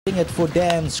It for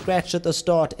Dan, scratched at the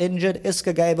start, injured.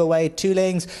 Iska gave away 2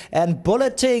 lengths, and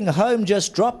Bulleting Home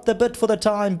just dropped the bit for the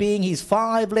time being. He's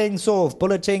 5 lengths off.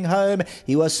 Bulleting Home,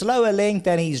 he was slower length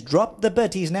and he's dropped the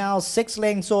bit. He's now 6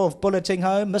 lengths off. Bulleting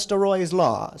Home, Mr. Roy's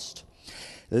last.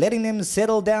 Letting them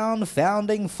settle down,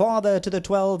 Founding Father to the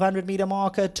 1200 meter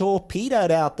marker,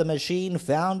 torpedoed out the machine.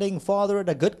 Founding Father at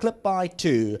a good clip by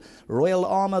 2. Royal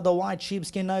Armour, the white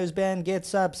sheepskin noseband,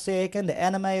 gets up second.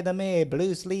 Anime the mare,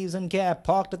 blue sleeves and cap,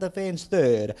 parked at the fence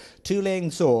third. 2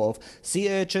 lengths off.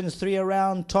 Sea Urchins 3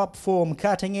 around, top form.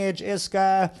 Cutting Edge,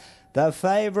 Iska. The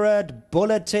favourite,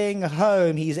 Bulleting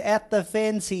Home. He's at the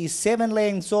fence. He's 7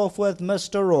 lengths off with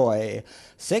Mr. Roy.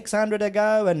 600 to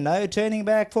go and no turning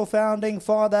back for Founding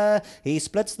Father. He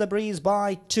splits the breeze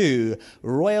by 2.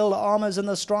 Royal Armour's in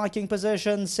the striking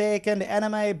position. Second,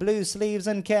 Anime, blue sleeves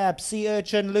and cap. Sea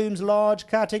Urchin looms large.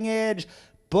 Cutting Edge.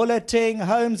 Bulleting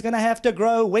Home's going to have to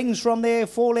grow wings from there,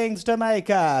 4 lengths to make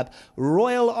up.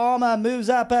 Royal Armour moves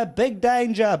up a big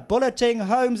danger. Bulleting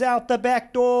Home's out the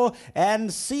back door,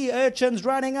 and Sea Urchin's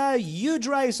running a huge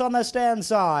race on the stand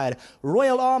side.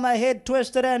 Royal Armour head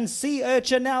twisted, and Sea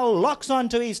Urchin now locks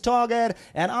onto his target,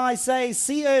 and I say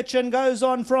Sea Urchin goes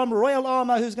on from Royal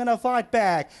Armour, who's going to fight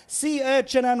back. Sea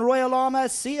Urchin and Royal Armour,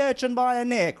 Sea Urchin by a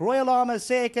neck. Royal Armour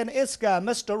second, Iska,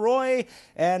 Mr. Roy,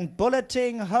 and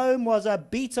Bulleting Home was a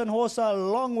beaten horse a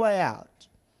long way out.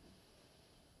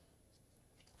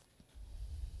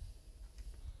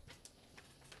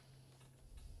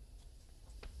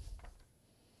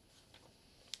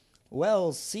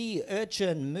 Well, Sea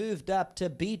Urchin moved up to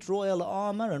beat Royal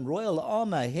Armour, and Royal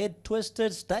Armour, head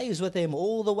twisted, stays with him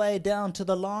all the way down to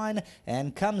the line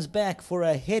and comes back for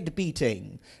a head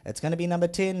beating. It's going to be number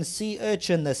 10, Sea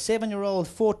Urchin, the 7-year-old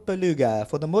Fort Beluga,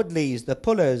 for the Mudleys, the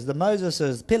Pullers, the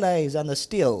Moseses, Pillets and the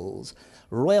Steels.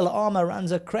 Royal Armour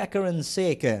runs a cracker in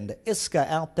second. Iska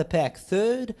out the pack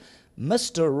third.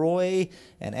 Mr. Roy,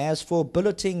 and as for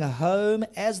Bulleting Home,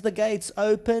 as the gates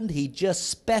opened, he just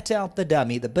spat out the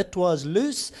dummy. The bit was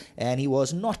loose and he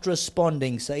was not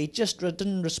responding, so he just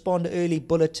didn't respond early,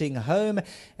 Bulleting Home,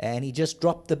 and he just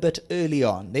dropped the bit early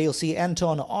on. There you'll see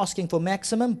Anton asking for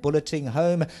maximum, Bulleting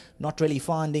Home not really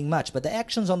finding much, but the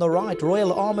action's on the right.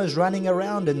 Royal Armour's running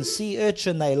around, and Sea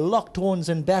Urchin, they locked horns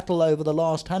in battle over the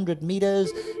last 100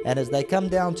 meters, and as they come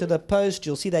down to the post,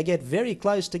 you'll see they get very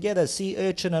close together, Sea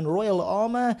Urchin and Royal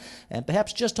Armour, and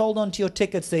perhaps just hold on to your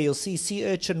tickets there. You'll see Sea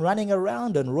Urchin running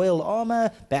around and Royal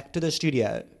Armour back to the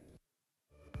studio.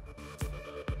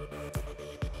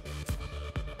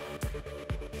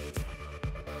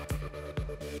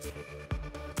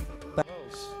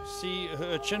 Sea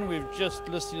Urchin, we've just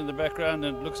listened in the background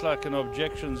and it looks like an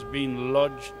objection's been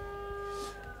lodged.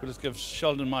 We'll just give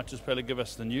Sheldon might just better give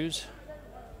us the news.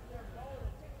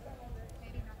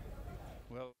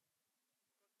 Well,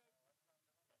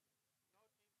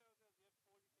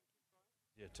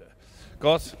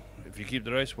 Garth, if you keep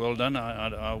the race, well done.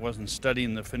 I wasn't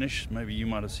studying the finish. Maybe you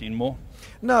might have seen more.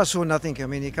 No, I saw nothing. I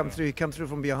mean, he come through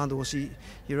from behind the horse. He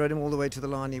rode him all the way to the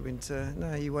line. He went.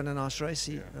 No, he won a nice race.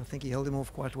 I think he held him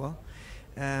off quite well.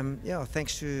 Yeah,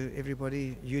 thanks to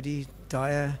everybody, Judy,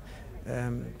 Dyer,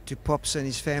 to Pops and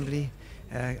his family.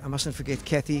 I mustn't forget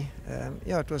Kathy.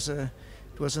 Yeah, it was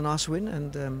a nice win,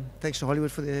 and thanks to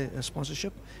Hollywood for their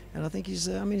sponsorship. And I think he's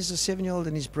a 7-year-old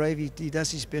and he's brave. He does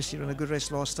his best. He ran a good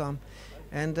race last time,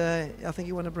 and I think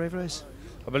he won a brave race.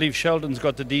 I believe Sheldon's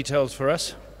got the details for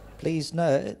us. Please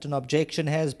note, an objection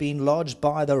has been lodged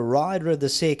by the rider of the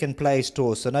second place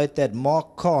horse. So note that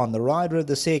Mark Khan, the rider of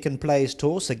the second place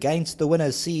horse, against the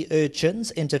winner Sea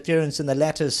Urchins, interference in the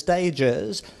latter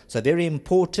stages. So very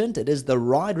important, it is the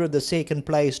rider of the second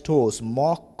place horse,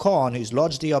 Mark Khan, who's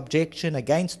lodged the objection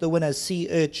against the winner Sea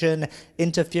Urchin,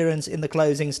 interference in the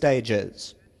closing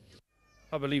stages.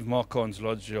 I believe Mark Khan's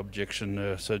lodged the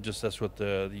objection, so just that's what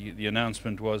the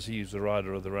announcement was. He's the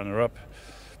rider of the runner-up.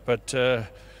 But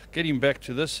getting back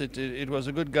to this, it was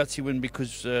a good gutsy win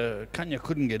because Kanya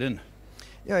couldn't get in.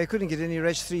 Yeah, he couldn't get in. He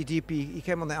raced 3 deep. He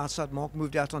came on the outside. Mark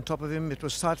moved out on top of him. It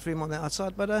was tight for him on the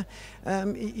outside, but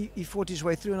he fought his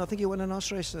way through, and I think he won a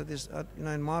nice race. So there's,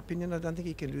 in my opinion, I don't think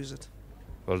he can lose it.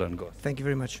 Well done, Garth. Thank you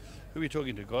very much. Who are we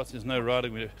talking to, Garth? There's no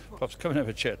riding. Pops, come and have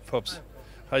a chat. Pops,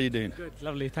 how you doing? Good,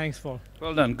 lovely. Thanks, Paul.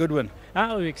 Well done. Good win.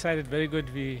 We're excited. Very good.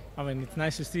 I mean, it's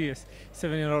nice to see a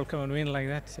 7-year-old come and win like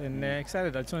that, and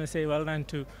excited. I just want to say well done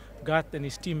to Garth and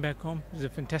his team back home. It's a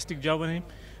fantastic job on him.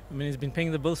 I mean, he's been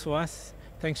paying the bills for us.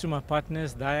 Thanks to my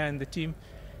partners, Daya and the team.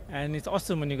 And it's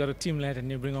awesome when you got a team lad and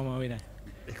you bring home a winner.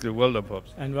 Well done,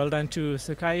 Pops. And well done to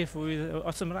Sakai for his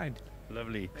awesome ride.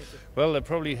 Lovely. Well, they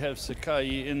probably have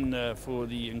Sakai in for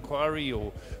the inquiry,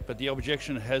 but the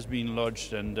objection has been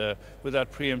lodged, and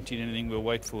without preempting anything, we'll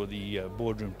wait for the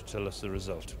boardroom to tell us the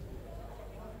result.